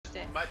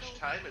much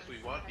time as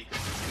we want because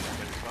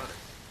we're responding.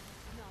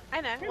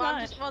 I know.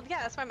 Well,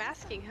 yeah, that's why I'm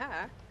asking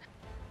her.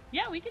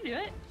 Yeah, we can do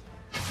it.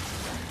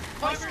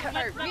 Voice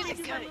However, cut, let music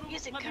me do cut, my little-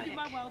 music Let me do cut.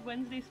 my Wild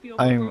Wednesday spiel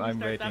I'm before we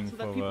start waiting that so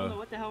that for people the- know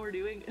what the hell we're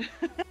doing.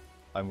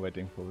 I'm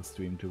waiting for the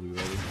stream to be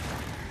ready.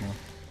 Yeah.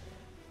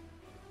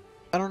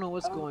 I don't know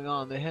what's going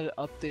on. They had an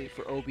update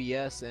for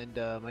OBS and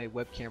my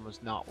webcam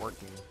was not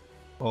working.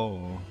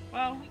 Oh.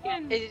 Well, we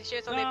can. Is it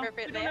yours on the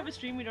appropriate we don't layer? have a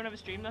stream. We don't have a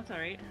stream. That's all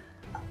right.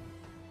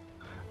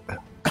 Okay,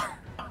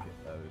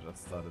 we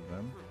just started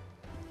then.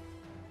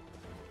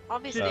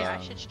 Obviously, I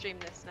should stream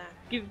this now.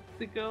 Give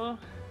the go.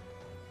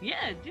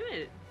 Yeah, do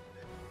it.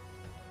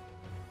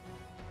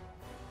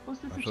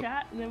 Post us a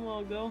chat and then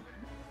we'll go.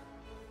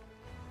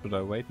 Should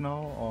I wait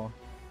now or?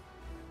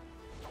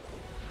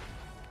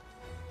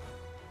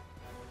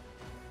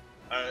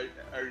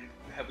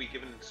 Have we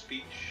given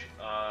speech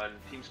on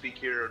TeamSpeak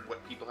here on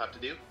what people have to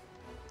do?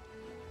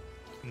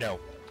 No.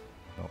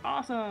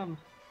 Awesome.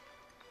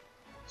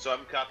 So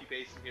I'm copy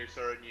pasting here,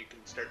 Soren. You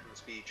can start from the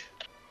speech.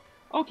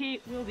 Okay,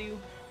 will do. And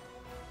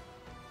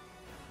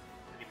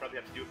you probably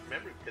have to do it from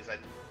memory because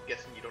I'm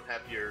guessing you don't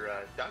have your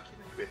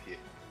document with you.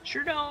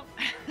 Sure don't.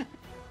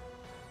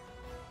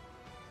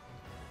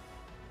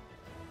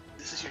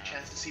 This is your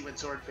chance to see when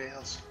Soren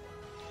fails.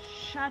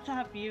 Shut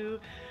up, you.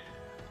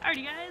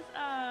 Alrighty,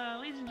 guys.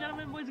 Ladies and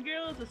gentlemen, boys and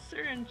girls, it's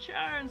Sir and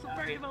Char and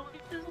Safari of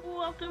Oasis.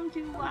 Welcome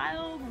to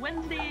Wild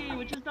Wednesday,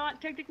 which is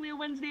not technically a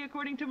Wednesday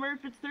according to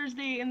Murph. It's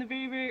Thursday in the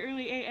very, very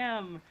early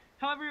AM.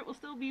 However, it will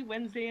still be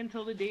Wednesday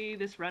until the day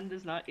this run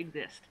does not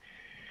exist.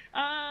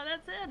 That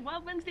said,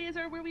 Wild Wednesdays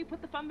are where we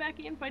put the fun back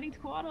in fighting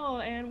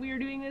Tequatl, and we are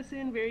doing this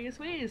in various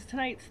ways.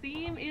 Tonight's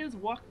theme is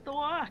Walk the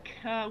Walk.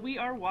 We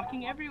are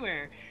walking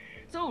everywhere.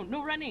 So,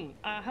 no running.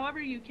 However,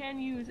 you can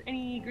use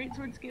any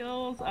greatsword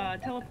skills,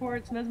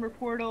 teleports, mesmer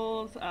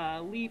portals,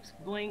 leaps,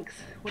 blinks,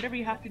 whatever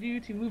you have to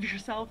do to move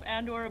yourself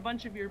and or a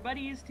bunch of your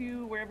buddies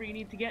to wherever you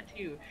need to get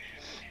to.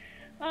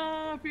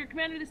 For your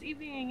commander this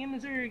evening in the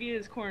Zerg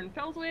is Corn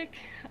Felswick.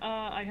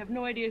 I have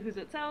no idea who's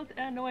at south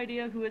and no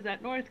idea who is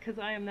at north because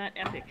I am that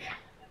epic.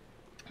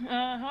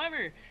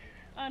 However,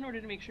 in order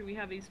to make sure we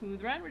have a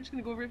smooth run, we're just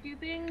going to go over a few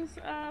things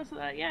so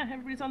that, yeah,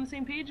 everybody's on the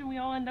same page and we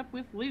all end up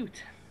with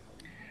loot.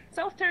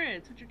 South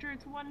turrets, which are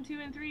turrets 1, 2,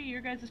 and 3. Your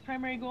guys'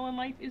 primary goal in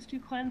life is to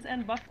cleanse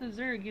and buff the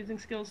Zerg using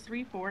skills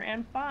 3, 4,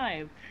 and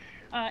 5.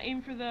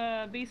 Aim for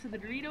the base of the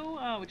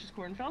Dorito, which is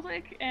Corn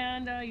Felswick,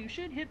 and you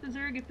should hit the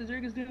Zerg if the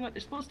Zerg is doing what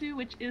they're supposed to,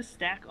 which is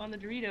stack on the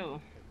Dorito.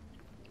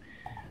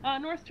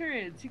 North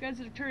turrets, you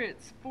guys are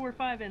turrets 4,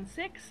 5, and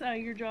 6.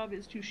 Your job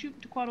is to shoot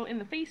Tequatl in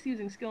the face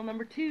using skill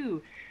number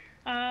 2.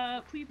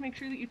 Please make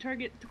sure that you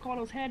target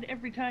Tequatl's head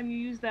every time you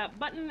use that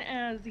button,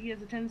 as he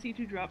has a tendency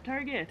to drop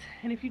target.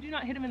 And if you do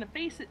not hit him in the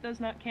face, it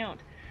does not count.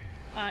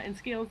 And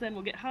scales then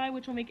will get high,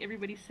 which will make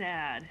everybody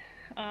sad.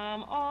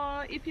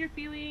 If you're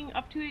feeling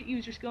up to it,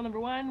 use your skill number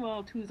 1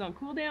 while 2 is on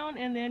cooldown,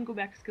 and then go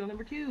back to skill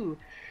number 2.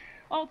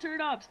 All turret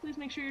ops, please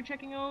make sure you're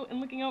checking out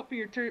and looking out for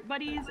your turret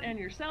buddies and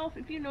yourself.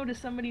 If you notice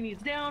somebody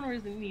needs down or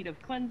is in need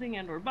of cleansing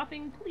and or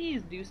buffing,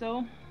 please do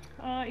so.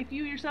 If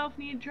you yourself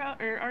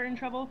are in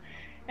trouble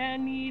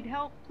and need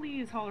help,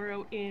 please holler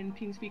out in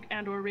TeamSpeak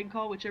and or Rig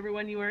Call, whichever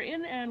one you are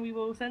in, and we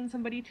will send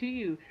somebody to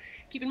you.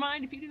 Keep in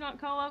mind, if you do not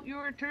call out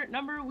your turret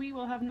number, we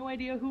will have no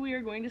idea who we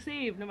are going to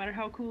save. No matter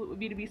how cool it would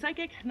be to be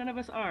psychic, none of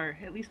us are,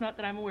 at least not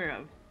that I'm aware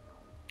of.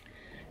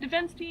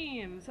 Defense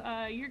teams,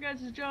 your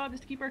guys' job is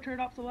to keep our turret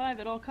ops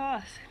alive at all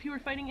costs. If you are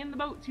fighting in the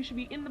boats, you should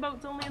be in the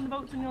boats, only in the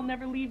boats, and you'll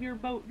never leave your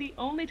boat. The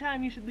only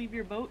time you should leave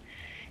your boat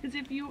is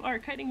if you are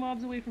kiting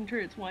mobs away from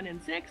turrets 1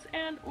 and 6,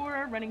 and or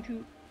are running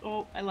to...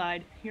 Oh, I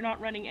lied. You're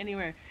not running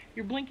anywhere.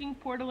 You're blinking,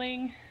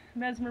 portaling,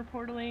 mesmer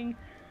portaling,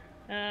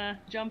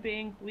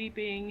 jumping,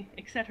 leaping,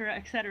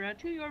 etc.,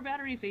 to your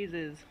battery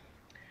phases.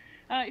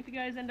 If you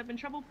guys end up in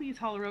trouble, please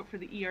holler out for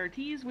the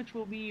ERTs, which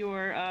will be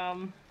your,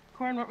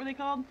 Corn, what were they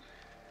called?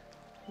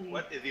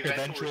 What? The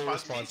eventual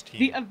response team?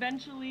 The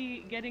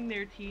eventually getting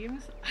their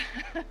teams.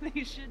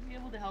 They should be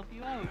able to help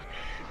you out.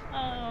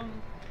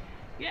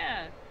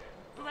 Yeah.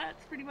 So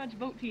that's pretty much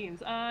boat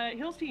teams.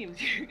 Hills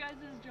teams, your guys'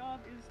 job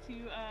is to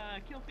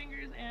kill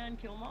fingers and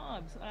kill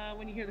mobs.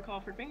 When you hear the call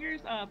for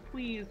fingers,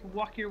 please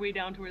walk your way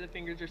down to where the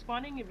fingers are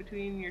spawning in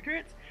between your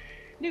turrets.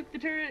 Nuke the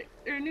turret,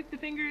 or nuke the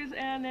fingers,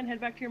 and then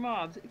head back to your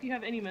mobs. If you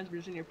have any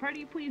mesmers in your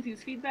party, please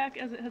use feedback,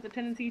 as it has a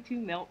tendency to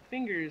melt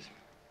fingers.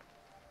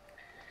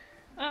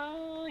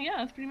 Yeah,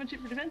 that's pretty much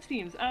it for defense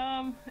teams.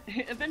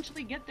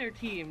 Eventually get their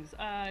teams.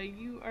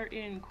 You are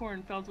in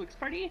Corn Felswick's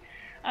party,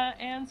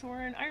 and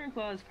Soren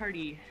Ironclaw's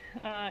party.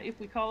 If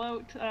we call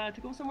out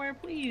to go somewhere,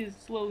 please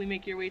slowly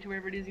make your way to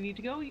wherever it is you need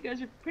to go. You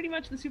guys are pretty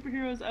much the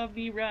superheroes of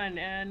the run,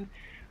 and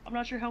I'm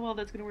not sure how well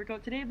that's going to work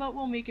out today, but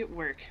we'll make it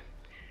work.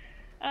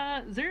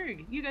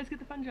 Zerg, you guys get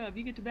the fun job.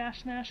 You get to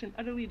bash, smash, and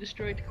utterly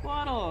destroy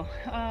Tequatl.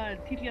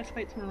 TTS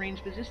fights from a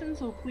ranged position,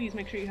 so please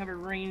make sure you have a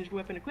ranged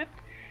weapon equipped.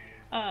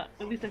 At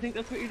least I think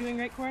that's what you're doing,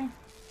 right, Corn?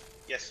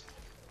 Yes.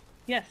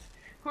 Yes.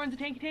 Corn's a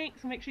tanky tank,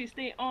 so make sure you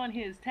stay on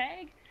his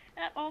tag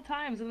at all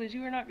times, otherwise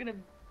you are not going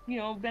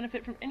to,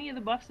 benefit from any of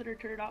the buffs that our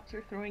turret ops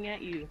are throwing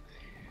at you.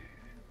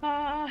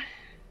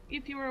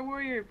 If you are a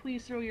warrior,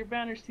 please throw your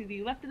banners to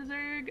the left of the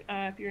Zerg.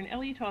 If you're an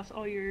Ellie, toss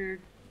all your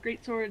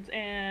great swords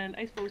and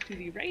ice bows to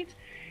the right.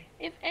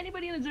 If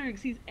anybody in the Zerg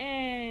sees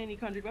any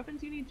conjured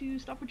weapons, you need to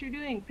stop what you're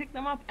doing, pick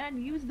them up,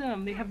 and use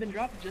them. They have been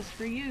dropped just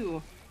for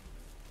you.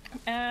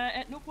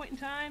 At no point in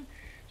time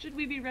should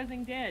we be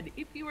rezzing dead.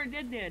 If you are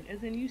dead,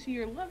 as in you see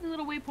your lovely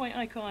little waypoint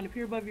icon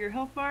appear above your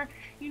health bar,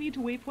 you need to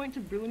waypoint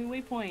to Brewing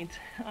Waypoint,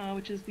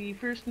 which is the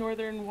first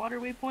northern water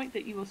waypoint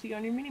that you will see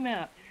on your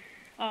minimap.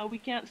 We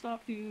can't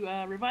stop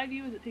to revive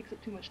you as it takes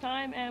up too much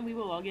time, and we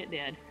will all get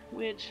dead,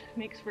 which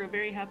makes for a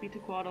very happy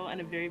Tequatl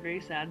and a very,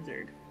 very sad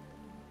Zerg.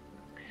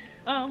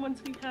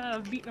 Once we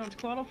have beaten on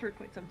Tequatl for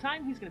quite some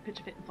time, he's going to pitch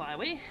a fit and fly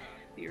away,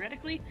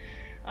 theoretically.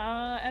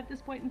 At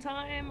this point in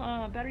time,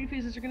 battery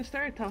phases are going to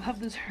start. I'll have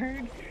the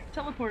Zerg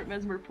teleport,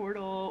 Mesmer,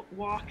 Portal,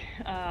 Walk,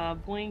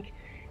 Blink,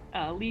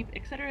 Leap,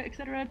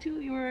 etc. to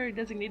your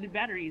designated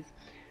batteries.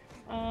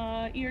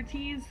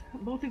 ERTs,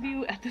 both of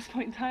you at this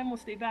point in time will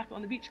stay back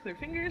on the beach to clear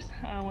fingers.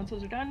 Once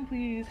those are done,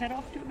 please head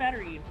off to a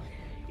battery.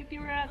 If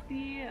you are at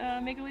the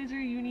Mega Laser,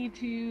 you need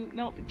to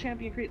melt the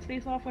champion crate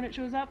space off when it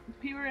shows up.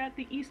 If you are at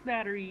the East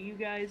Battery, you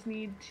guys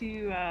need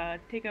to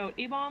take out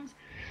A-bombs.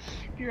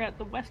 If you're at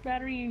the West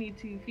Battery, you need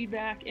to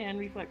feedback and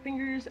reflect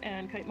fingers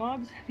and kite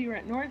mobs. If you are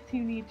at North,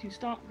 you need to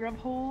stomp grub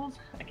holes.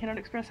 I cannot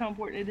express how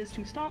important it is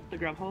to stomp the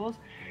grub holes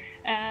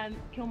and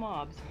kill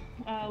mobs.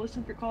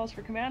 Listen for calls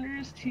for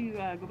commanders to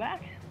go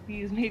back.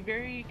 These may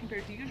vary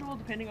compared to usual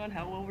depending on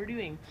how well we're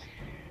doing.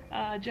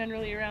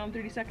 Generally around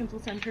 30 seconds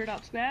we'll send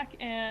Turdops back,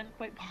 and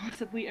quite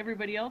possibly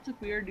everybody else if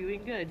we are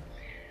doing good.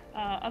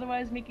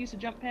 Otherwise, make use of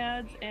jump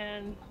pads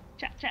and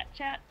chat,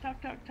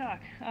 talk.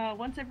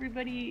 Once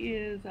everybody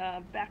is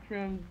back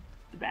from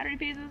the battery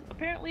phases,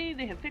 apparently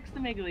they have fixed the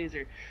Mega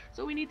Laser,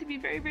 so we need to be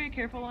very, very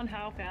careful on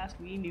how fast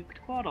we nuke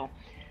Tequatl.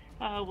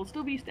 We'll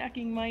still be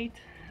stacking Might,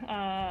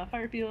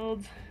 fire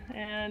fields,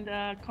 and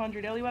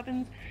conjured Ellie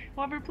weapons.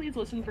 However, please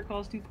listen for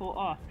calls to pull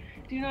off.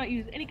 Do not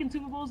use any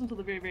consumables until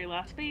the very, very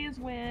last phase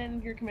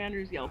when your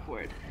commanders yell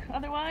for it.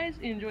 Otherwise,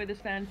 enjoy this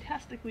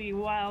fantastically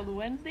wild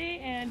Wednesday,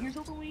 and here's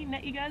hoping we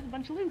net you guys a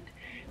bunch of loot.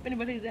 If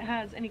anybody that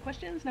has any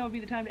questions, now would be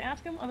the time to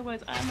ask them.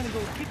 Otherwise, I'm going to go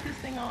kick this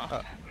thing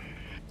off.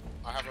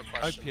 I have a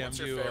question. What's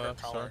your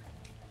favorite color?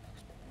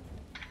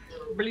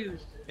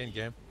 Blues.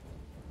 In-game?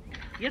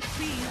 Yes,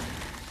 please.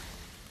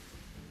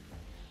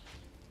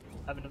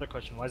 I have another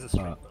question. Why is the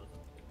stream frozen?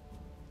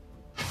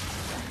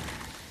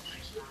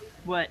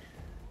 What?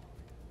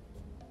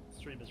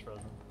 Stream is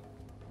frozen.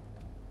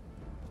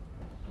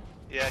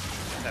 Yeah,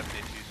 keep having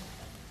issues.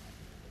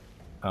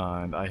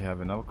 And I have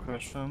another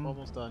question.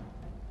 Almost done.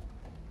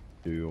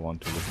 Do you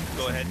want to listen to Go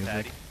some ahead, music?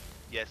 Patty.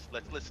 Yes,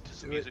 let's listen to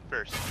some Do it. music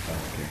first.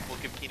 Okay. We'll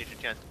give Keenan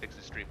a chance to fix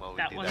the stream while we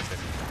That do one. that.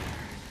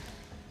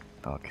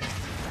 Then. Okay.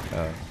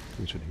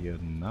 We should hear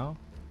it now.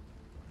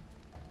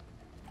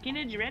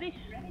 Keenan, you ready?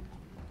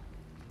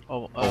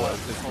 Oh,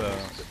 it's the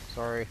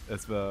sorry.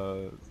 is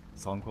the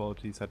sound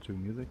quality set to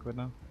music right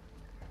now?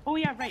 Oh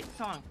yeah, right,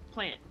 song.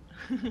 Play it.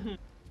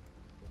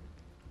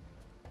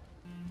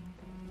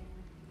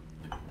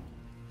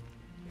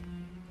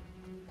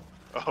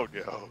 Oh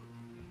no. Oh.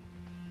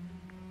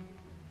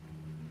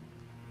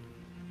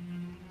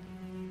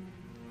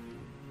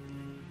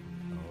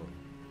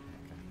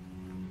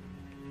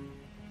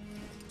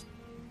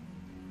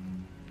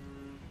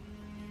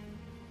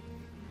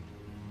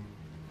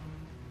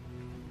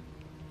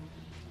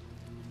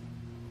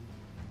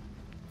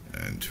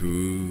 And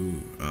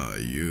who are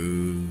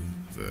you?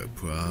 The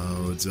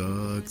proud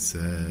dog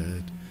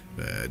said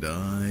that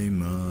I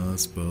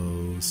must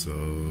bow so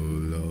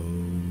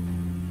low,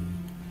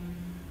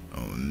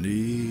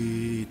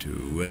 only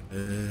to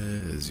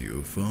raise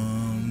you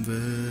from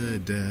the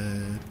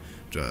dead.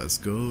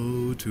 Just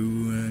go to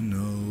an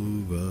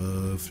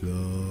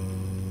overflow.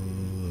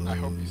 I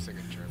hope you sing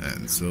in German.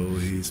 And so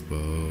he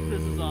spoke,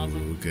 This is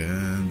awesome.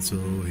 and so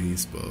he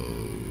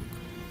spoke.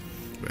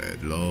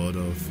 Red Lord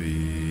of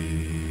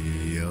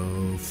the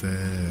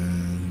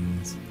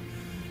offense.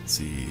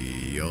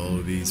 See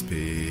all these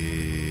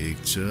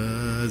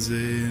pictures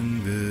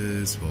in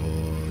this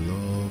hall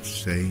of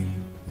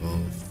shame,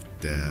 of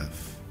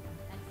death.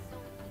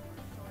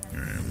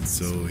 And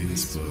so he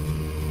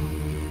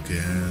spoke,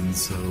 and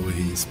so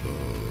he spoke.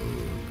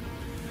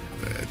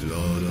 Red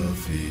Lord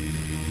of the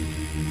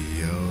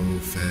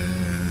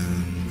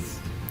offense.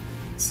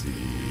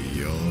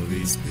 See all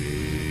these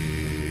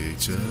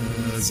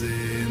pictures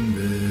in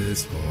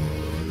this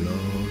hall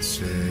of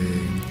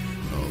shame,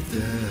 of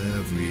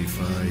every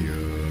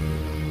fire.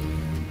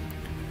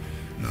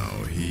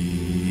 Now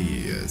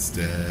he is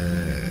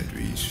dead,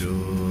 we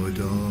should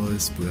all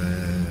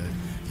spread.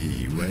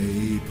 He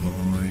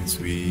waypoints,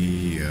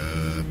 we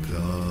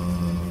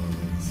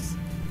applause.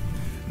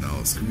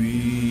 Now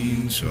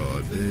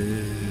screenshot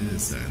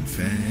this and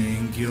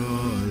thank your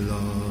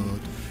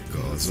Lord,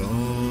 'cause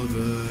all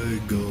the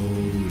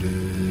gold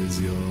is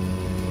yours.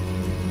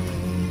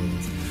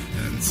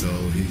 And so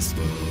he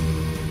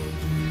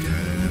spoke,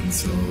 and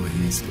so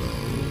he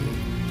spoke.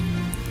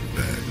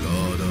 That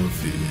Lord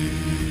of the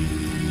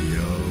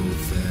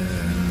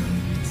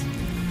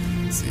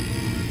offense.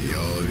 See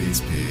all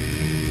these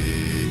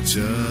pictures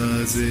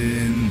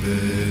in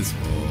this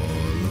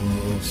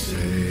hall of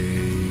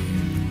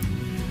shame,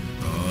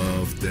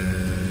 of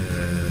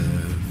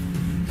death.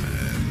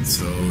 And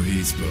so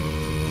he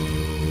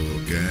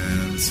spoke,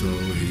 and so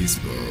he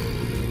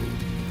spoke,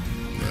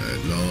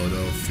 that Lord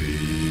of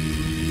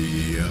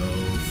the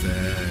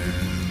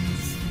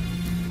offense.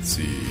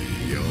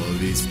 See all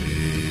these pictures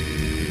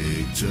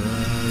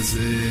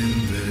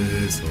in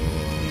this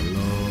hall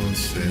of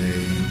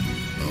shame,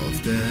 of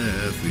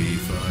deathly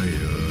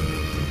fire,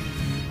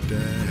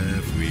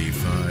 deathly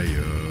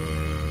fire.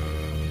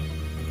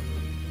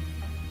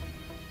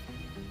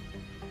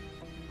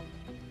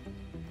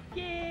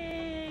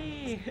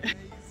 Yay!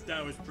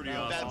 That was pretty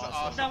awesome. That's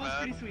awesome, That was man.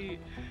 pretty sweet.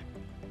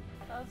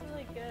 That was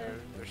really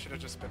good. There should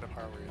have just been a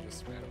part where you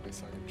just randomly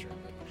sung in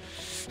German.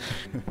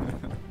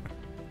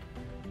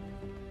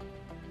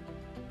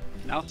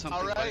 Now something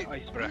All right, by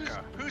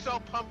Icebreaker. who's all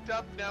pumped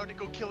up now to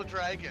go kill a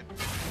dragon?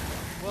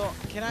 Well,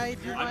 can I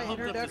do my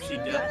pumped up to see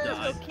introduction? Death So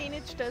die.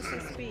 Keenich does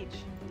his speech.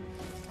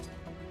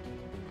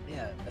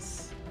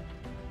 Yes.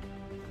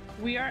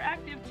 We are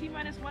active.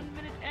 T-minus 1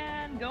 minute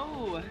and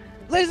go.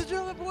 Ladies and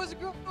gentlemen, boys and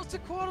girls,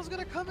 Tequatl's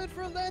gonna come in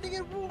for a landing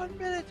in 1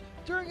 minute.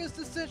 During his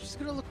descent, she's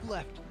gonna look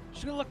left.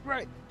 She's gonna look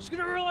right. She's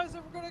gonna realize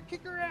that we're gonna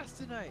kick her ass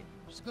tonight.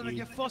 She's gonna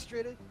get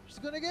frustrated. She's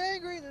gonna get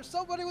angry. There's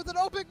somebody with an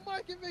open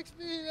mic. It makes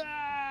me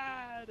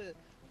mad.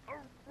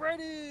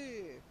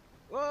 Alrighty.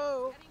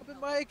 Whoa, open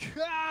mic.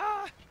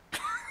 Ah!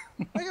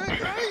 Making me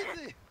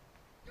crazy.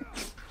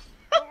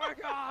 Oh my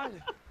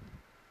god.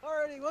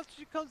 Alrighty, once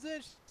she comes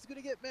in, she's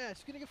gonna get mad.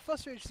 She's gonna get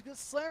frustrated. She's gonna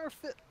slam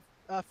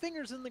her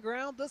fingers in the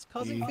ground, thus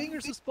causing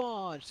fingers to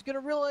spawn. She's gonna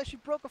realize she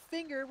broke a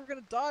finger. We're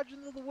gonna dodge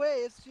into the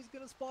way, so she's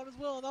gonna spawn as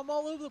well. And I'm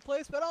all over the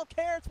place, but I don't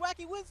care. It's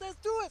Wacky Wednesdays.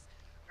 Do it!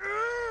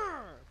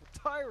 With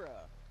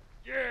Tyra.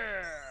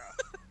 Yeah!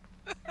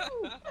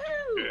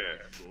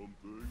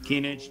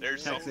 Keenage,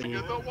 There's text something me.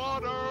 in the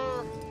water.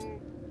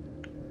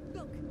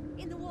 Look,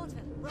 in the water.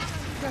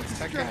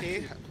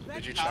 Technically,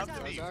 did you check Out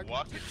to be Prozac?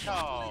 walking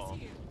tall.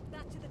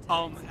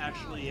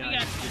 Actually, We I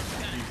got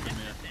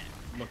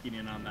looking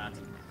in on that.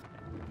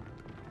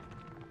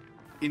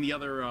 In the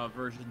other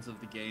versions of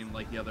the game,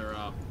 like the other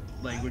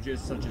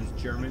languages, such as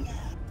German,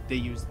 they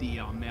use the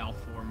male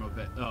form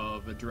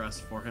of address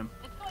for him.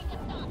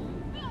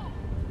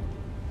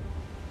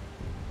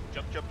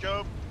 Jump, jump,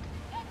 jump.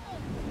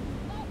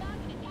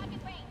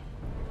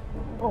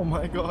 Oh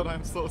my god,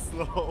 I'm so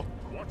slow.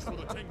 Watch for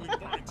the tingling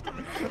vines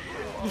coming.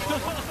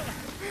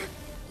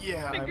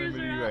 Yeah, I'm in Fingers are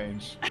melee up.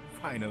 range.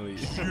 Finally.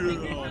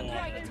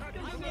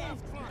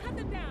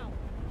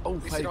 Oh, Oh,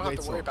 at least you don't have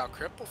to worry about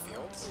cripple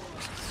fields.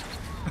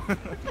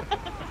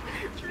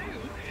 True.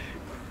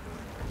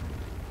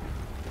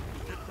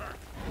 Get back.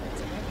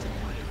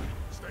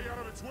 Stay out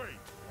of its way.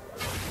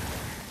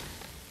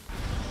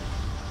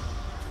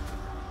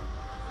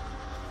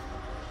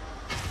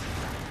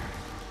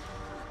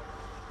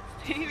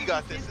 We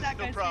got this. Stay This is stacked,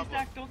 no guys. problem. Stay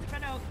stacked. Don't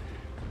spread out.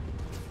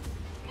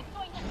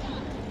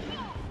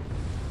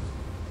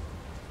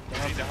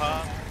 Ready to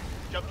hop.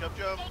 Jump, jump,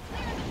 jump.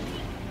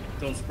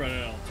 Don't spread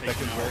it out. Take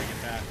Second an hour to wave.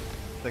 get back.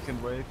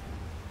 Second wave.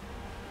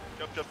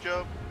 Jump, jump,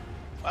 jump.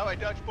 Wow, I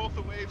dodged both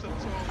the waves. I'm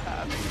so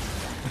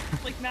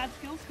happy. Like mad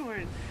skill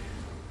scores.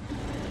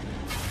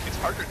 It's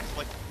harder. It's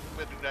like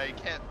when I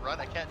can't run,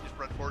 I can't just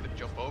run forward and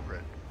jump over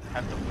it. I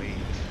have to wait.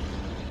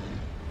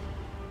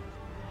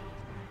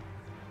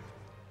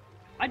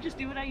 I just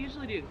do what I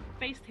usually do.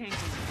 Face tanking.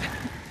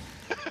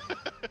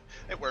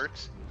 It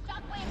works.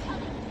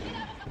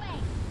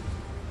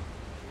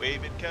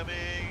 Wave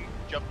incoming.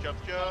 Jump, jump,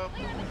 jump.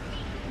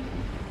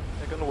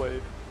 Second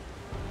wave.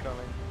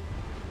 Coming.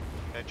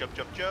 And jump,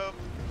 jump, jump.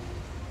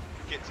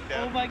 Get some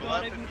down Oh my to the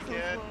god, left I've been if so you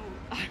can.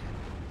 slow.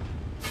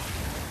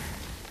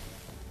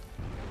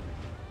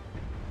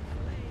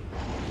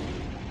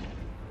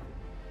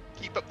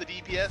 Keep up the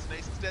DPS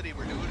nice and steady.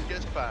 We're doing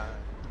just fine.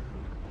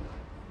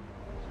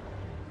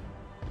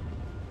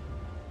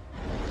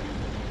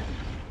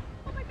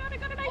 Oh my god, I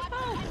got a nice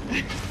bow!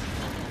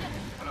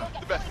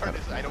 The best part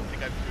is I don't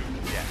think I've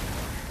moved yet.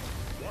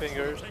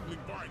 Fingers. Tingling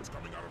vines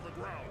coming out of the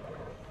ground.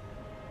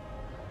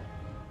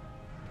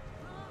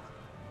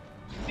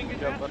 Finger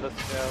Jump trap. on the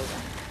snails.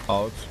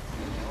 Out.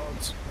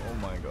 Out. Oh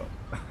my god.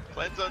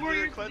 Cleanse on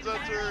Warriors, Zerg, cleanse get on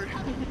back. Zerg.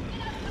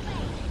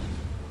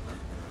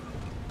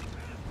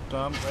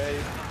 Jump.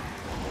 Wave.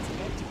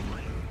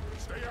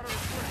 Stay out of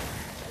its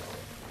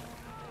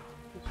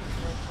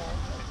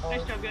way.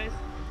 Nice job, guys.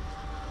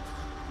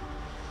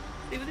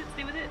 Stay with it,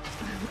 stay with it.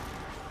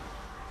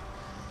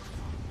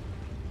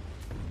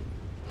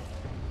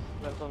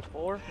 That's on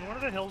 4. Can one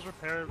of the hills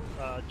repair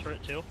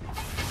turret 2?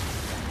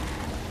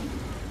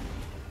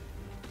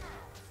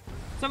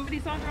 Somebody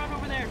saunter on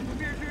over there.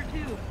 Repair turret 2.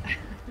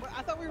 What?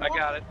 I thought we were. I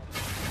got it.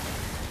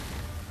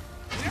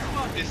 We are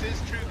walking. This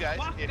is true, guys.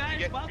 Walk, If guys, you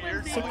get walk feared,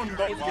 Wednesday. someone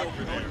Someone go walk walk.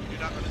 Do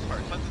not run this part.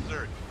 Cleanse on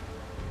Zerg.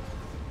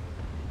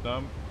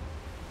 Jump.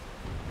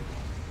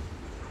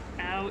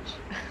 Ouch.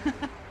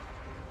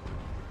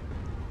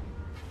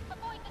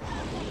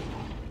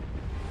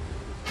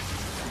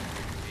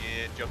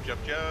 jump, jump,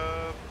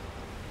 jump.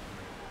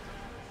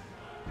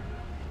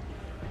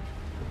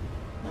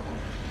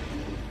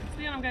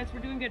 Stay on, guys. We're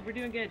doing good. We're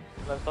doing good.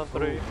 Left on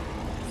 3.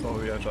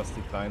 Sorry, I just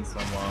declined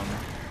someone.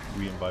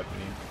 Re-invite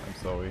me. I'm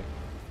sorry.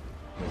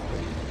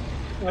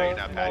 No, you're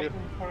not, Patty.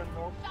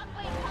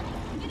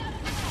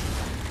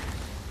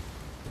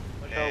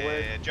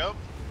 And jump.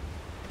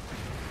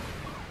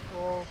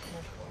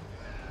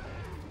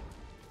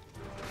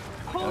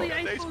 Holy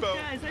ice ice balls, boat.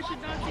 guys! I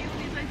should not see all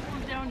these ice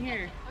balls down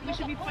here. We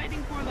should be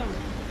fighting for them.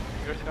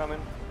 Yours coming.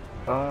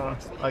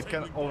 I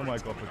can. Oh my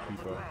god, the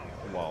creeper.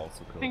 Wow,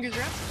 so close. Fingers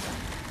up.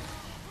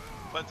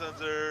 Buttons on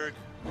Zerg.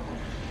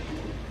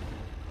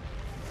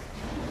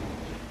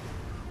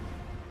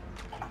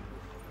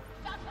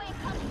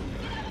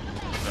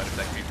 Not if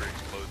that creeper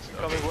explodes.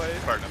 Coming wave.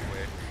 Far enough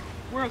away.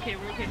 We're okay.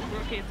 We're okay. We're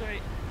okay. It's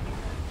alright.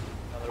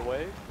 Another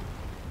wave.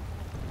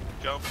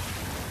 Jump.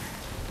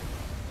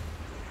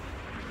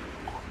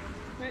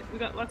 Right, we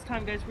got lots of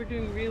time, guys. We're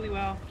doing really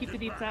well. Keep the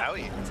deeps up.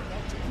 Owie.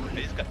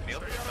 They just got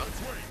nailed.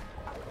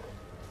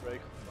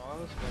 Break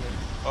on.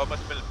 Oh, it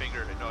must have been a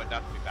finger. No, it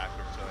knocked me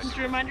backwards. So I Just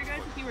a reminder,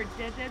 guys, if you were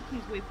dead,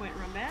 please waypoint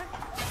run back.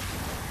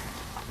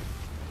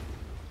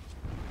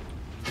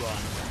 Run.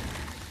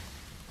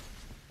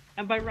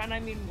 And by run, I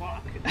mean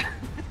walk.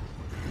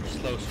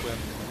 Slow swim.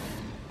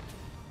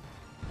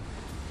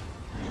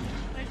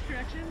 Nice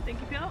correction. Thank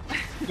you, Phil.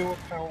 Do a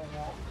power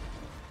walk.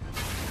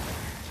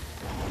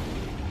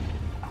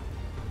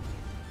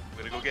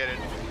 I'm gonna go get it.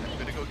 I'm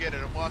gonna go get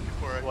it. I'm walking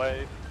for it.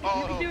 Wave.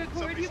 Oh, You can do it, Corey.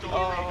 somebody You stole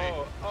can it do from me.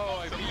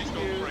 I Somebody beat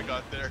stole it you. before I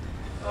got there.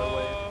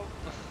 Oh.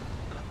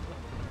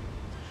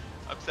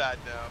 I'm sad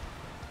now.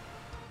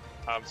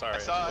 I'm sorry. I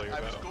saw it. blew I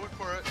your was bow. going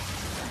for it.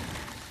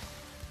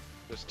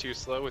 Just too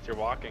slow with your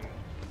walking.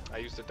 I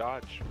used a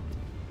dodge.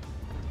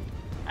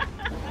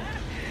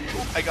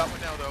 I got one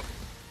now, though.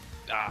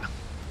 Ah.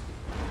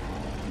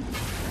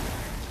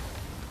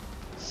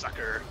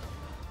 Sucker.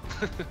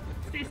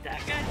 Stay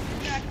stacked, guys.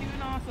 Stay stacked.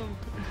 Doing awesome.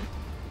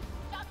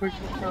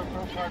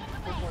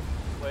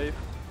 Wave.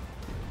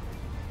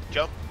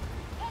 Jump.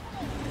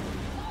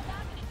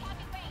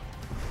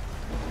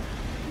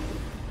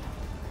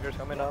 Yours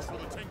coming up.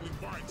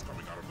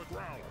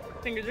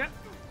 Fingers up.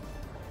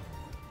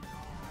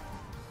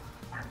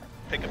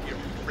 Pick up your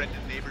friend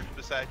and neighbors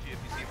beside you if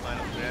you see them lying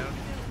on the ground.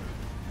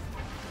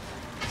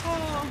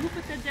 Oh, who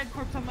put that dead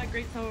corpse on my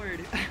great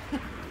sword?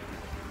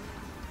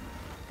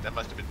 That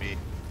must have been me.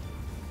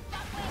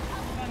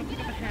 Gotta pick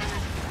up a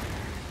hammer.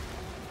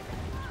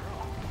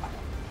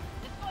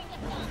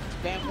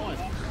 Spam one.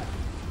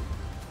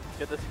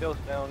 Get the skills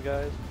down,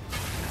 guys.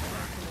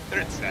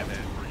 They're at 7.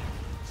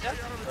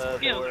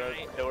 They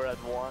were at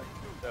 1.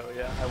 So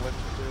yeah, I went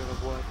to the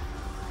 1.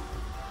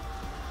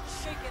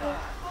 Shake it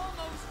off.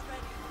 Almost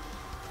ready.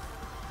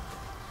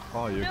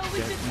 Oh, you No, we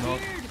get not.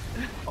 disappeared.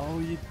 Oh,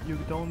 you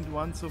don't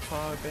run so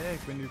far back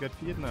when you get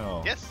feared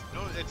now. Yes,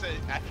 no,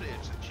 actually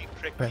it's a cheap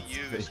trick That's to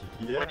use.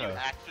 yeah. When you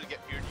actually get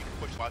feared, you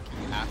can push walking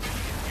after you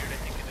get feared, I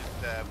think,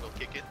 and it will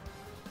kick in.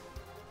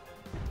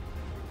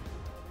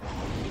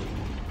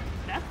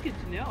 That's good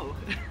to know.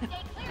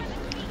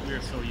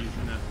 We're still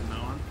using that from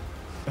now on.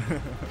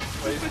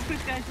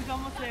 Quick, guys. He's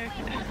almost there.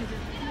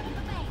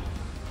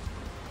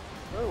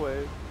 No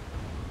wave.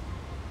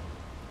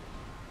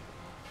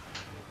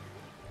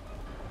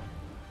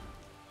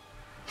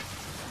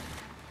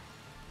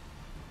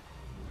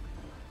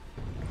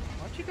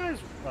 Aren't you guys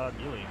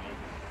kneeling?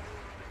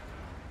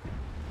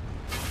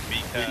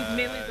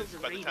 Because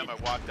by the time I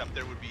walked up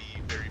there would be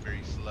very,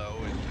 very slow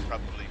and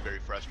probably very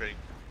frustrating.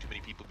 Too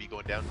many people be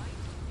going down.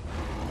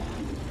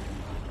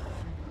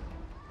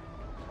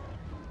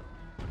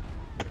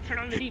 Turn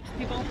on the deeps,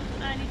 people.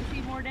 I need to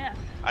see more death.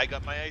 I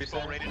got my ice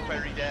ball rated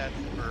fiery death,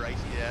 or icy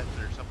death,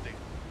 or something.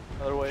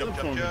 Another wave. Jump,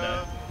 jump,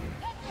 jump.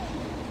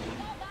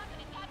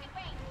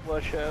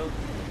 Watch out.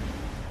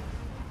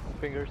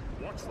 Fingers.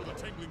 Watch for the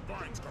tangling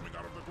vines coming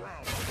out of the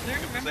ground. There,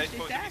 Get remember, this ice stay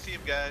ball, you stacked. see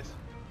him, guys.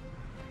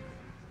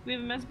 We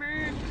have a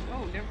mesmer.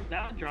 Oh, never.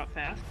 That dropped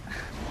fast.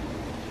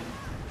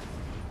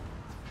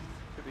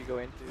 Should be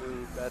going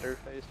to better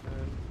phase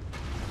soon.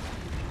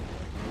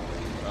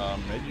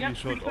 Maybe Yep, we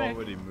should pretty quick.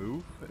 already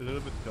move a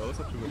little bit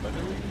closer to the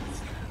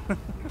batteries.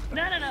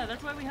 No.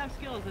 That's why we have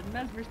skills and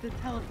mesmers to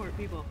teleport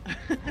people.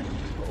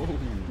 Oh.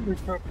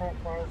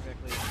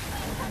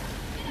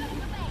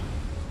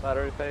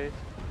 Battery phase.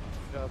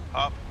 Jump.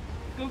 Up.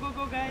 Go,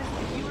 guys.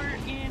 You are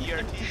in.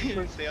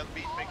 ERT, stay on the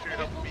beat, make sure you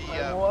help me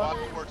walk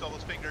towards all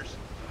those fingers.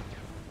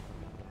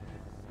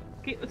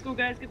 Okay, let's go,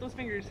 guys. Get those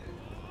fingers.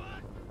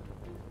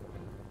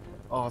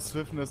 Oh,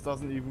 swiftness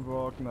doesn't even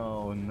work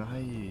now.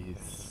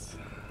 Nice.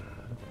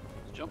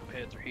 Jump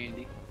pads are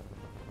handy.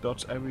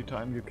 Dodge every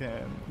time you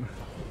can.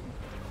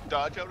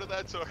 Dodge out of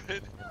that sword.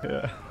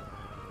 Yeah.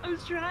 I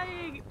was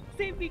trying.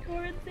 Save me,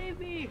 Corin. Save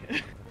me.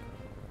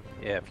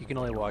 Yeah, if you can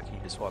only walk, you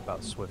need to swap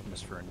out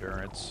swiftness for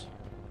endurance.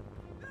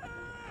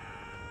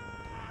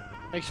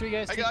 Make sure you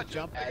guys I take got the you.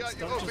 jump I pads. got you.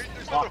 Don't Oh, just wait,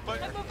 there's walk.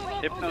 another one.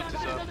 Oh, Hypnosis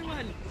God, up. another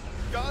one.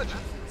 Dodge.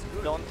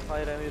 Don't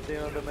fight anything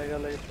on the mega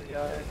laser,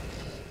 guys.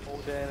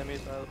 Hold the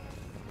enemies out.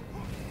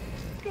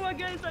 Come on,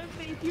 guys, I have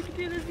faith. You can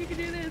do this. You can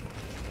do this.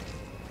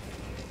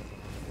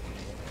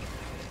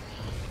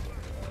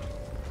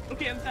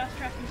 Okay, I'm fast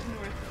tracking to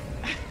north.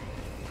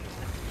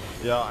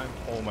 Yeah,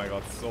 oh my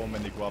god, so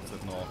many grubs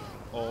at north.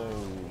 Oh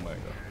my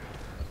god.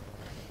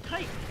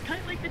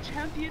 Kite like the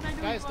champion, I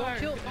know Guys, you are.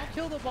 don't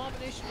kill the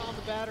abomination on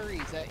the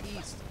batteries at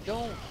east.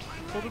 Don't.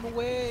 Put them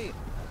away.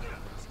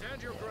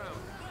 Stand your ground.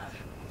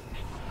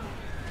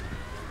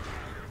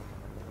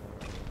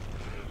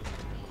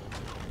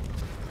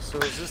 So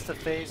is this the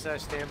phase I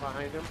stand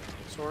behind him,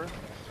 Sora?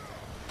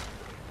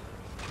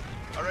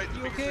 Alright,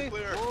 You okay?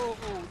 clear. Whoa,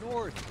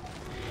 north.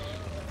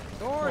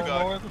 North.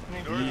 North.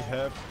 We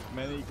have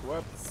many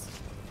grubs.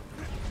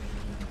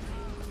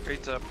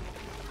 Great up.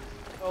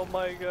 Oh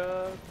my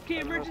god. Okay,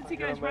 emergency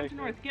guys, run to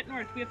north. Get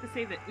north. We have to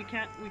save it.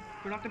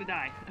 We're not gonna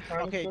die.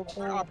 Okay,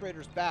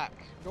 operators back.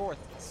 North.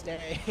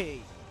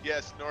 Stay.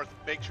 Yes, north.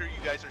 Make sure you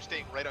guys are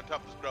staying right on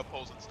top of those grub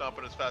holes and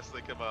stomping as fast as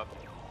they come up.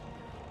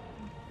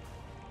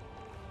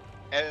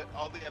 And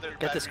all the other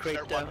batteries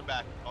start walking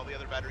back. All the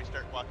other batteries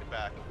start walking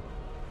back.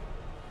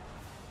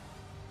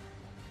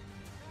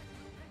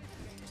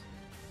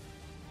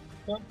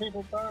 Don't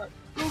people back.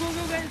 Go,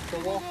 guys. The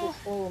walk is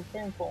slow and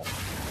painful.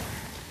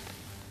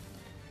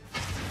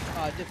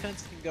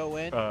 Defense can go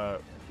in.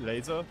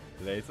 Laser.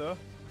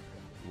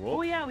 Whoa.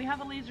 Oh yeah, we have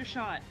a laser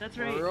shot. That's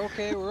right. We're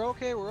okay.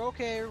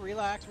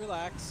 Relax.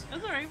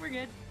 That's alright, we're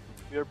good.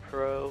 You're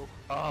pro.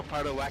 Oh,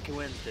 part of Wacky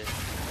Wednesday.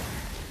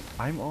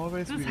 I'm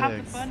always This is relaxed.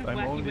 half the fun of I'm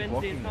Wacky only Wednesday.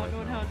 walking It's not right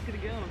knowing now. how it's gonna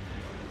go.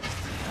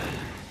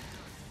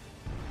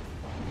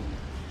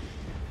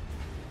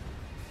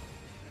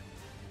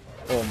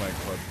 Oh my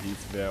god,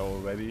 he's there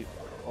already.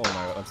 Oh my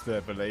god, I'm still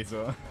at the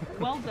laser.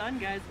 Well done,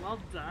 guys. Well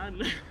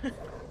done.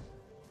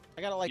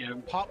 I gotta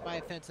pop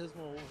my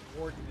phantasmal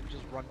warden and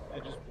just run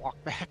and just walk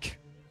back.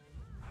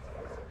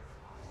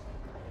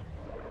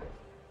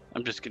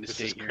 I'm just gonna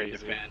stay here and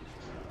defend.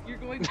 You're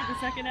going for the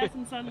second S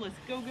and Sunless.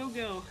 Go.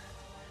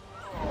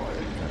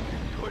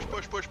 Push.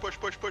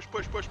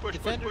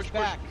 Defenders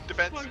back.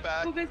 Defense is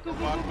back. Go, guys, go.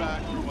 Walk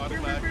back.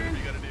 Whatever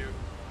you gotta do.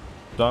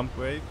 Jump,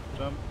 wait,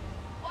 jump.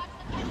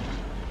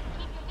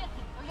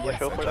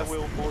 Watch out for that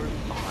wheel forward.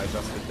 Oh, I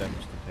just did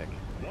damage attack.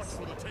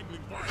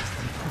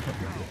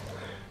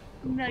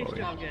 Nice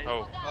job, guys.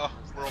 Oh,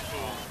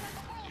 whirlpool.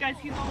 Guys,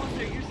 he's almost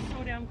there. You're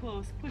so damn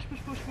close. Push.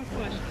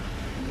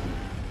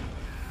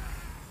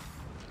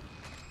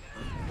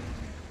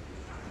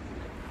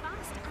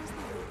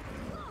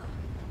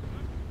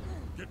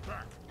 Get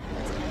back.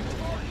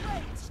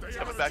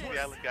 Coming back to the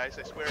island, guys.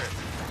 I swear it.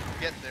 I'm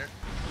getting there.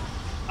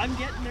 I'm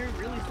getting there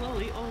really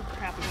slowly. Oh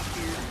crap, I'm up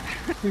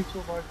here. 2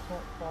 survive,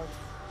 5.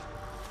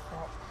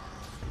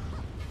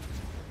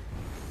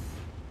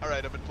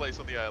 Alright, I'm in place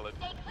on the island.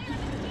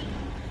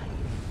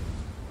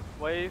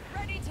 Wave.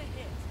 Ready to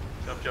hit.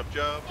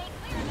 Jump.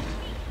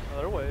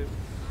 Another wave.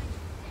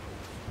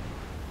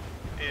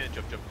 And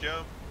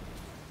jump.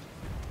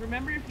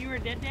 Remember, if you were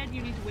dead,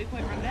 you need to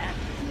waypoint run back.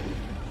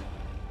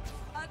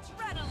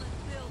 Adrenaline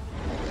building.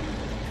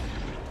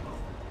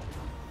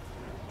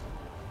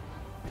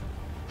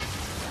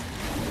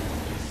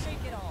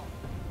 Shake it all.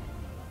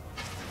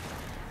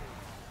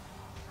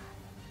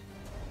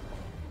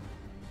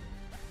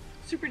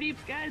 Super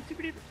deeps, guys.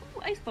 Super deeps.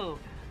 Ooh, ice boat.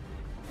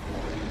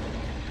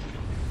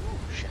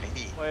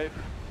 Shiny. Wave.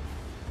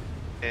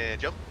 And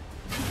jump.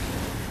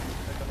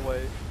 Second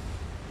wave.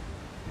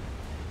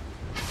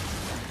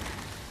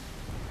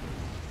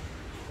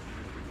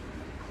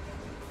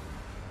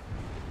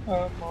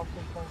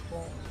 Monster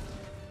flank.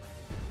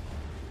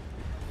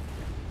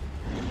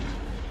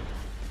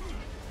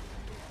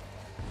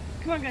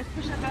 Come on, guys.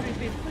 Push that battery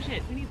space. Push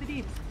it. We need the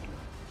deeps.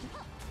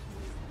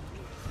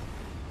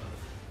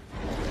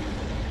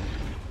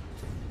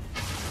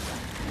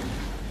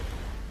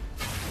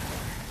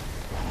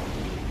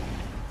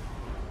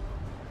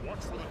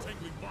 Watch for the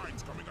tangling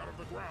vines coming out of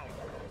the ground.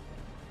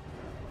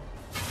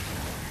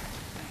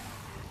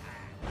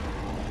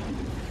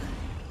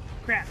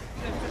 Crap.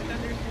 That's the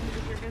thunders into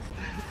the surface.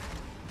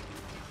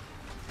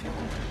 You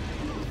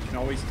can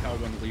always tell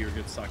when Lear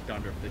gets sucked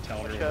under if they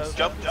tell her.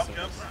 Jump. Stay out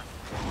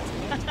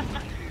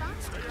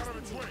of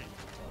its way.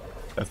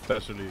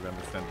 Especially when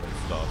the sentence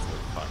starts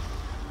with fuck.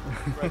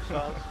 Right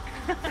shot.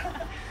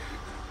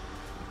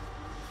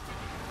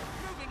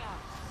 Moving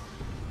out.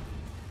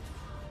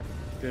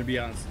 Gonna be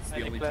honest, it's the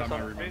Any only class time I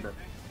on the remember.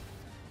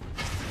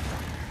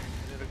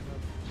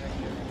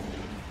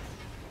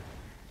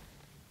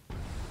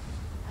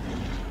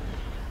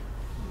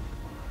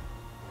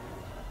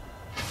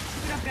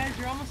 Keep it up, guys.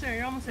 You're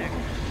almost there.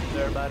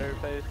 There, battery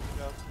phase.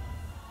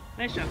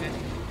 Nice job, guys.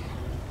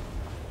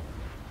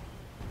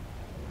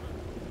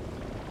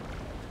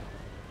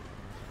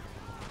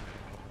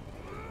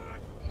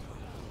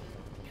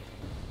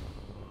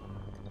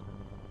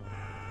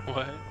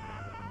 What?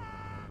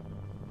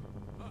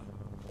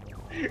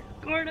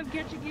 Gord, I'm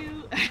catching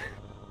you.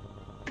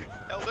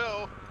 Hell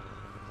no.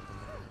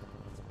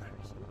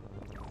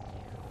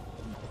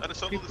 I'm gonna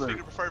solo this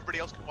figure before everybody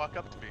else can walk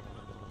up to me.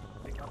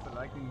 Pick up the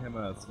lightning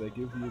hammers, they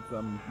give you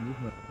some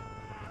movement.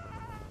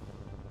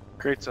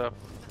 Great up.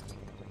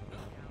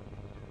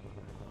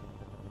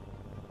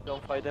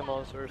 Don't fight the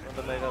monsters on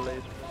the mega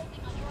laser.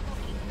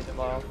 Get them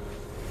off.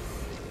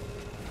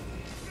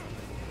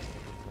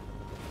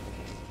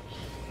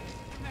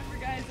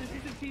 Remember guys, this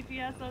is a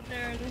TTS out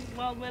there. This is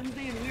Wild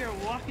Wednesday and we are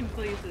walking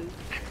places.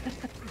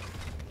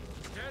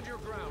 Stand your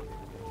ground.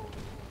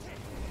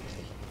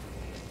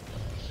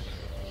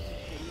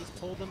 Please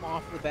pull them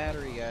off the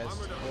battery, guys.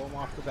 Pull them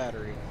off the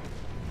battery.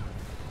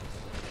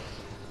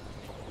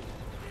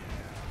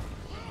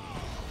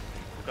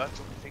 I've got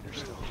so many fingers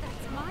still.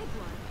 That's my blood.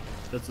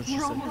 That's what she We're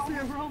said. almost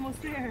there, we're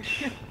almost there.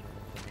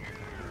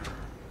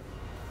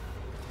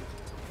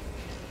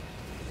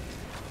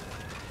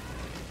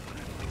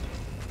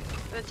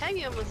 By the time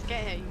you almost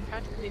get here, you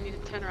practically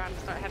need to turn around and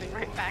start heading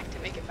right back to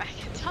make it back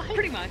in time.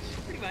 Pretty much,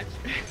 pretty much.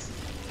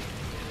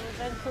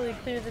 We'll eventually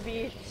clear the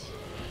beach.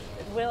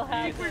 It will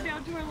I think happen. we're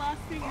down to our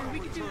last finger. We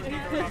can do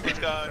it. He's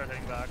gone.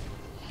 Heading back.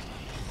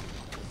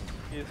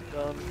 He's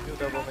gone.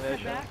 Good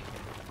abomination.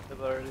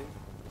 They've already.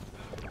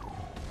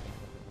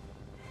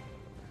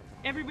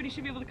 Everybody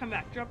should be able to come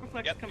back. Drop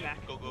reflex, Yep. come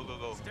back. Go, go, go,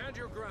 go. Stand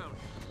your ground.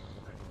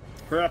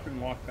 Hurry up and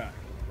walk back.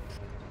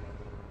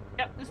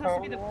 Yep, this has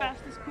to be the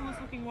fastest,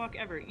 coolest looking walk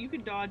ever. You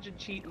could dodge and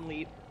cheat and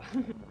leap.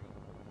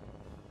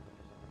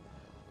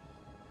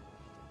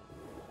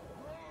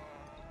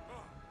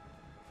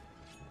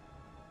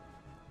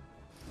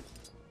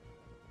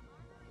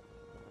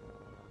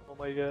 Oh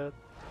my god.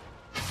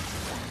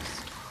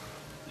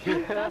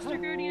 Walk faster,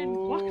 Guardian!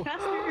 Walk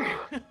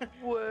faster!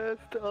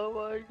 West, oh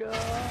my god!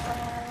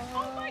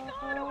 Oh my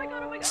god, oh my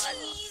god, oh my god!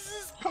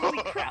 Jesus!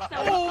 Holy crap,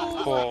 that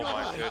was Oh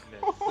my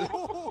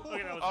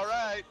goodness.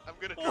 Alright, I'm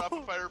gonna drop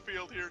a fire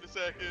field here in a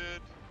second.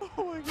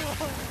 Oh my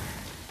god.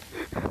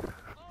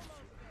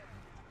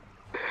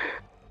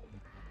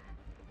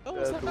 Oh,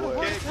 was that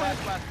Okay,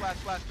 blast, blast,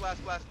 blast, blast,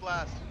 blast, blast,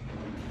 blast.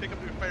 Pick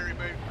up your fiery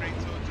great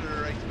swords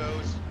or ice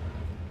bows.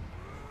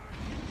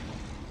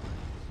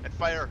 And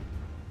fire.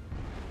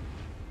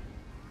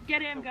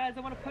 Get him, guys!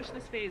 I want to push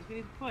this phase. We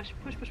need to push,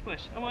 push, push,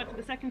 push. I want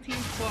the second team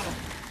to bottom.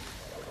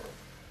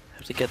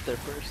 Have to get there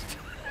first.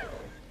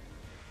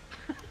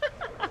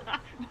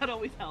 That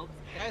always helps.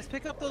 Guys,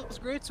 pick up those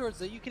great swords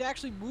that you can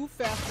actually move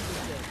faster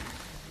than this.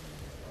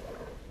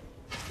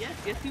 Yes,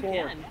 yes you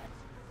can.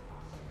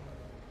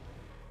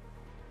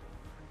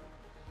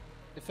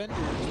 Defend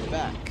your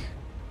back.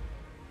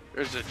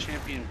 There's a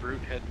champion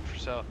brute heading for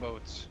South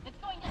Boats.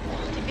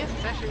 Yes,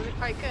 it's actually really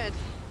quite good.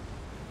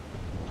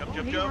 Jump, Oh,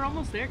 jump, hey, jump. we're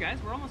almost there, guys.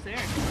 We're almost there.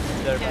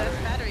 Yeah, that's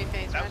battery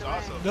phase That right was away.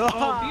 awesome. No.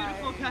 Oh,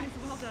 beautiful, guys.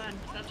 Well done.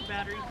 That's a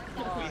battery.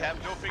 We have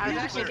no I was fingers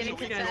actually clear, getting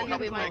so we can concerned go he'll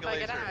help be the like, mega if I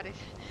get laser. out.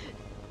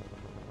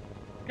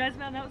 Guys,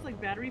 man, that was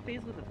like battery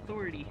phase with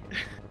authority.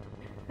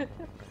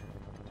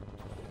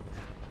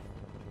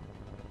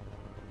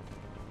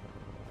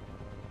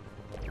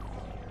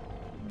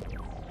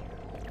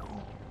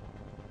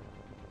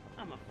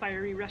 I'm a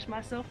fiery rush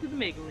myself to the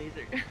mega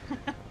laser.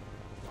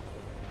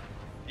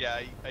 Yeah,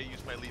 I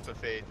used my leap of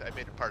faith. I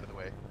made it part of the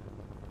way.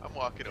 I'm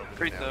walking over there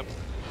Great now. up.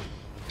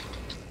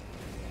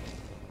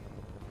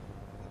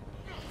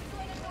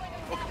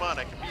 Oh, come on,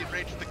 I can be in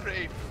range of the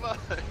crane. Come on.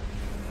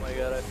 Oh my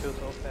god, I feel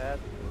so bad.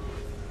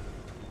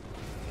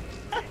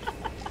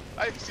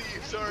 I see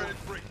you, Soren.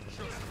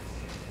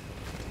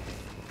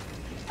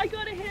 I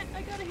got a hit!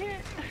 I got a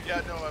hit!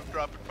 Yeah, no, I'm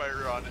dropping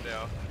fire on it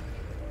now.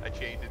 I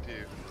chained it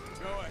too.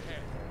 Go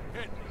ahead.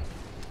 Hit.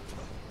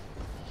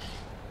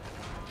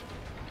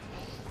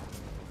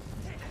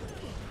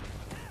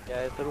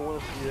 Yeah, I don't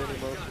want to see any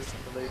monsters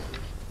in the laser.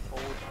 Oh,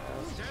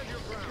 Stand your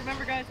ground.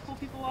 Remember, guys, pull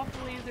people off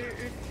the laser.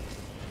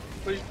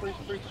 Please, please,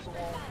 please, come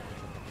on.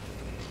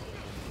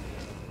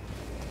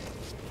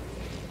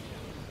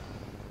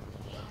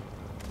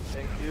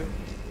 thank you.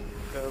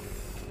 Go.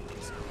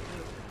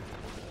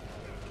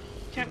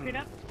 Champ, right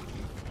up.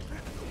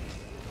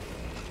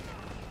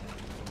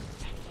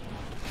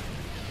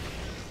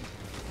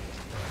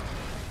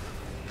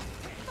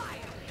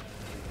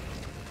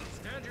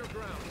 Stand your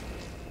ground.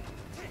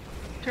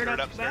 Turn Start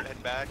up, up, start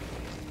heading back.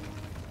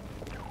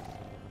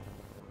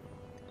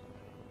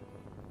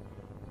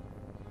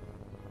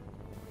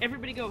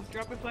 Everybody go.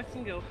 Drop reflex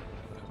and go.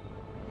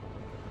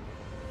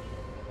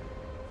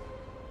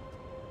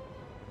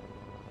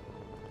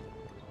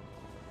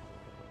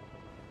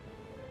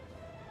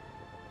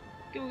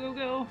 Go, go,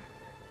 go.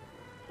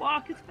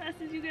 Walk as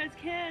fast as you guys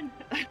can.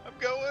 I'm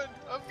going.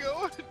 I'm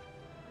going.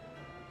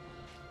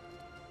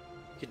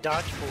 You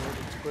dodge forward,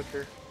 it's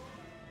quicker.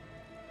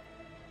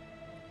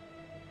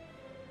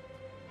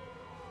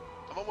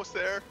 I'm almost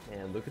there.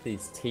 Man, look at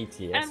these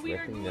TTS And we are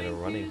weapons going that are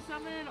running. to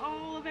summon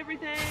all of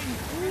everything.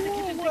 We're in the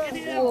kitchen to get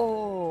him.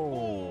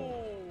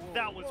 Whoa!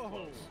 That was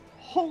close.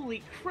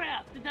 Holy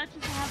crap! Did that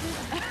just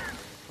happen?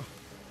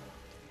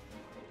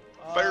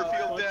 Fire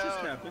field What just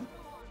down. happened?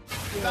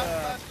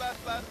 Blast,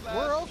 blast, blast, blast.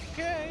 We're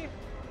okay.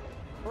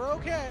 We're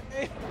okay.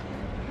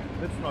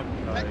 Let's not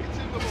Tech die.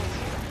 consumables.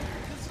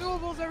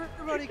 Consumables,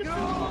 everybody, go!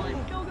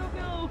 Go, go,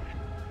 go!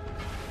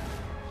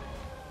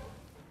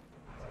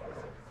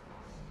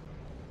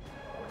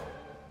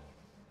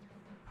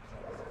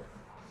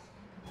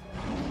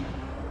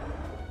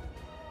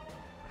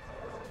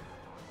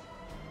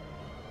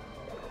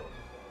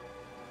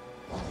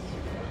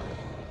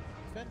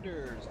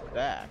 Defender's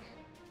back.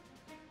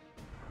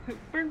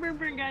 Burn, burn,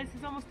 burn, guys.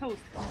 He's almost toast.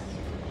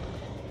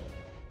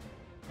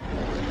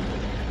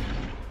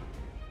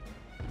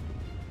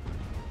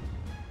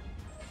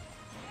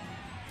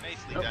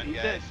 Nicely Oh, done, he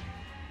guys. did.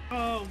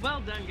 Oh,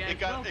 well done, guys. It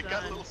got well it done.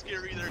 got a little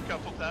scary there a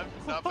couple times.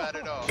 It's not bad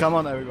at all. Come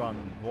on,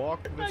 everyone.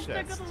 Walk to the That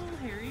got chest. a little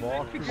hairy.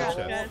 Walk to the Congrats,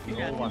 chest. guys. No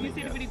Congrats. If you running see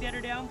yet. anybody dead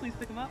or down, please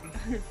pick them up.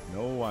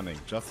 No running.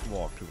 Just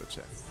walk to the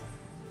chest.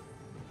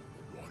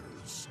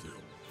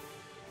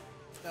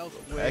 That was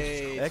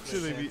way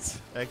Actually, we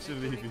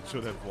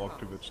should have walked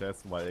to the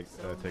chest while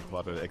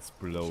Tequatl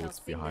explodes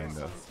behind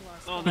us.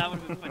 Oh, that would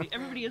have been funny.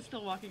 Everybody is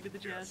still walking to the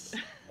chest.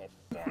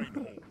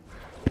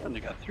 And you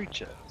got 3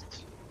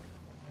 chests.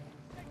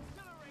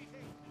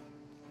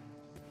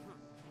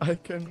 I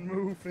can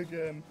move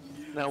again.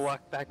 Now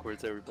walk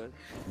backwards, everybody.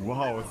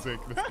 Wow,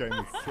 Zach, this game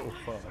is so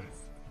fast.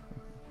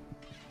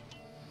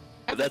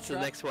 But that's the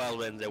next Wild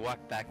Wednesday. Walk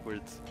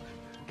backwards.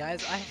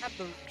 Guys, I had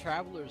the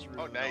Traveler's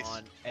Rune nice.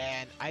 on,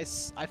 and I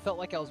felt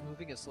like I was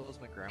moving as slow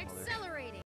as my grandmother. Accelerating.